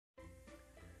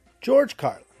George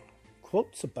Carlin,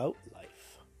 quotes about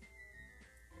life.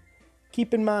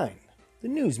 Keep in mind, the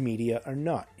news media are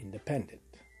not independent.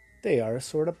 They are a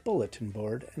sort of bulletin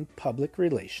board and public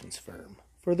relations firm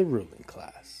for the ruling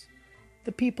class,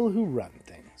 the people who run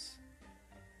things.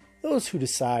 Those who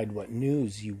decide what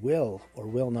news you will or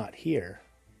will not hear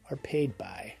are paid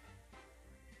by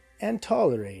and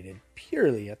tolerated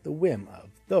purely at the whim of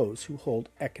those who hold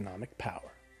economic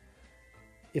power.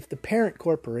 If the parent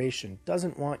corporation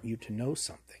doesn't want you to know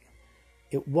something,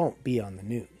 it won't be on the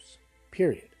news,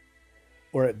 period.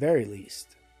 Or at very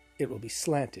least, it will be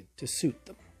slanted to suit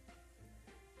them,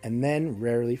 and then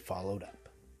rarely followed up.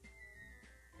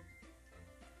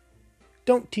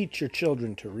 Don't teach your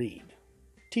children to read.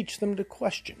 Teach them to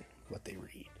question what they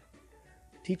read.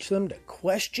 Teach them to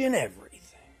question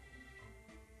everything.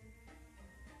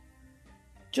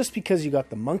 Just because you got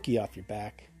the monkey off your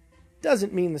back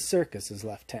doesn't mean the circus has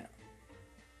left town.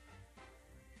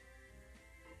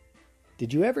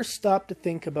 Did you ever stop to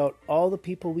think about all the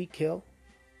people we kill?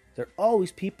 There are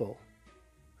always people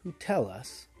who tell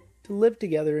us to live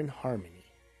together in harmony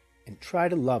and try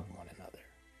to love one another.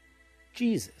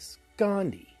 Jesus,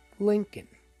 Gandhi, Lincoln,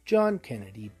 John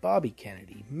Kennedy, Bobby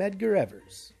Kennedy, Medgar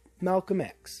Evers, Malcolm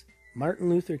X, Martin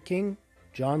Luther King,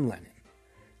 John Lennon.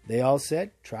 They all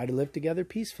said, try to live together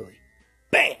peacefully.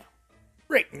 Bam!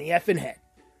 Right in the effing head.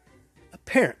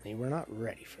 Apparently, we're not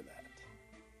ready for that.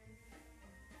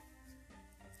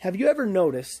 Have you ever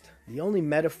noticed the only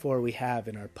metaphor we have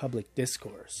in our public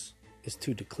discourse is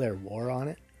to declare war on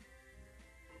it?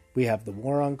 We have the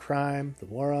war on crime, the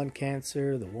war on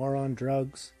cancer, the war on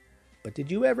drugs. But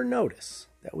did you ever notice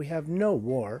that we have no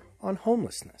war on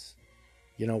homelessness?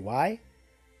 You know why?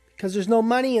 Because there's no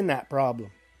money in that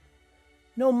problem.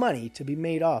 No money to be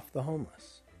made off the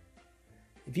homeless.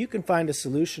 If you can find a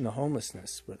solution to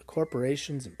homelessness where the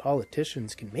corporations and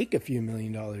politicians can make a few $1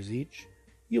 million each,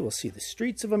 you will see the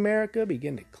streets of America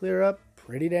begin to clear up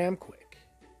pretty damn quick.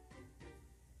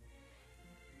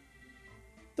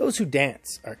 Those who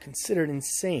dance are considered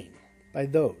insane by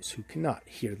those who cannot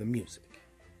hear the music.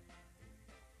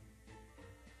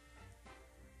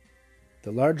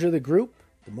 The larger the group,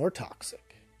 the more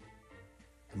toxic.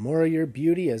 The more of your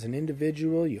beauty as an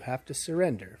individual you have to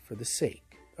surrender for the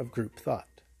sake of group thought.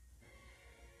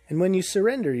 And when you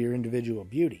surrender your individual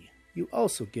beauty, you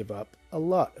also give up a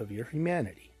lot of your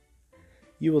humanity.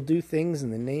 You will do things in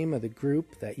the name of the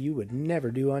group that you would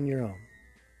never do on your own.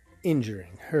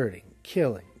 Injuring, hurting,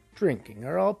 killing, drinking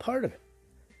are all part of it,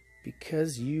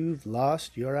 because you've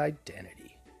lost your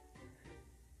identity.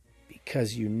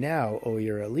 Because you now owe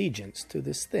your allegiance to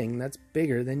this thing that's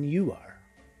bigger than you are,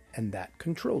 and that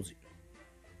controls you.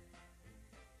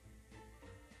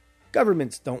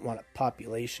 Governments don't want a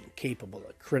population capable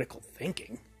of critical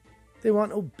thinking. They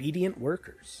want obedient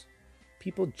workers.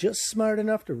 People just smart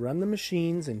enough to run the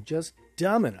machines and just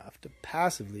dumb enough to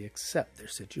passively accept their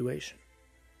situation.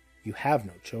 You have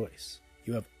no choice.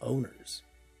 You have owners.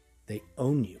 They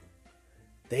own you.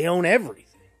 They own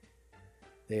everything.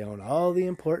 They own all the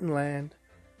important land.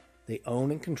 They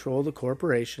own and control the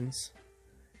corporations.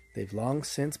 They've long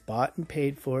since bought and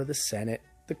paid for the Senate,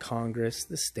 the Congress,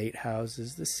 the state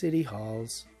houses, the city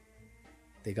halls.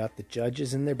 They got the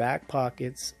judges in their back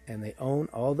pockets, and they own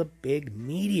all the big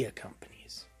media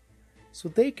companies. So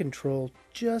they control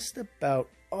just about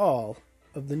all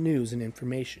of the news and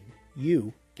information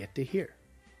you get to hear.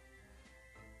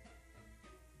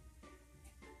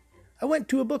 I went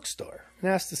to a bookstore and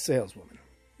asked the saleswoman,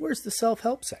 "Where's the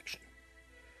self-help section?"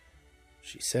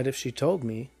 She said if she told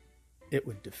me, it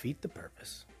would defeat the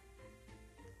purpose.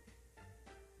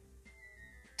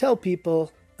 Tell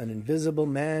people an invisible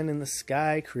man in the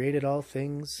sky created all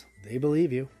things, they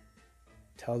believe you.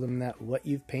 Tell them that what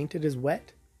you've painted is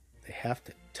wet, they have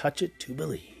to touch it to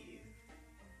believe.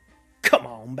 Come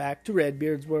on back to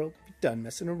Redbeard's world. You're done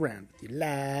messing around with your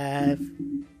life.